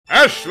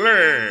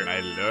Ashley! My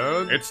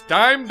lord? It's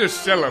time to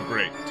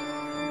celebrate.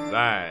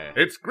 Why?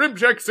 It's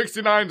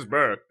Grimmjack69's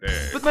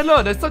birthday. But my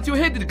lord, I thought you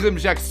hated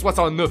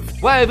Grimmjack69.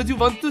 Why would you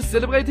want to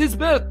celebrate his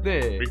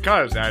birthday?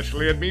 Because,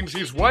 Ashley, it means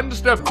he's one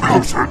step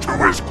Closer to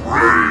his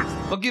grave!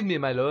 Forgive me,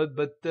 my lord,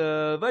 but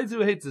why do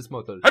you hate this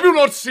mortal? Have you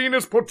not seen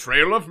his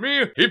portrayal of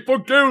me? He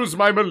forgoes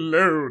my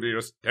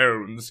melodious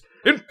tones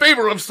in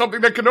favor of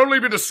something that can only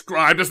be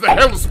described as the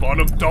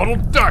hellspawn of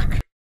Donald Duck.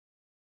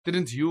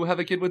 Didn't you have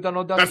a kid with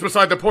Donald Duck? That's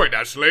beside the point,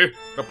 Ashley.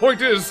 The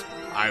point is,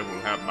 I will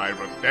have my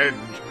revenge.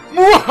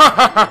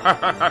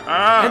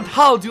 And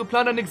how do you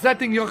plan on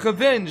exacting your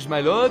revenge, my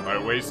lord? By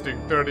wasting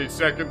 30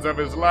 seconds of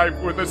his life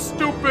with a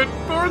stupid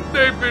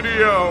birthday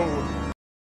video.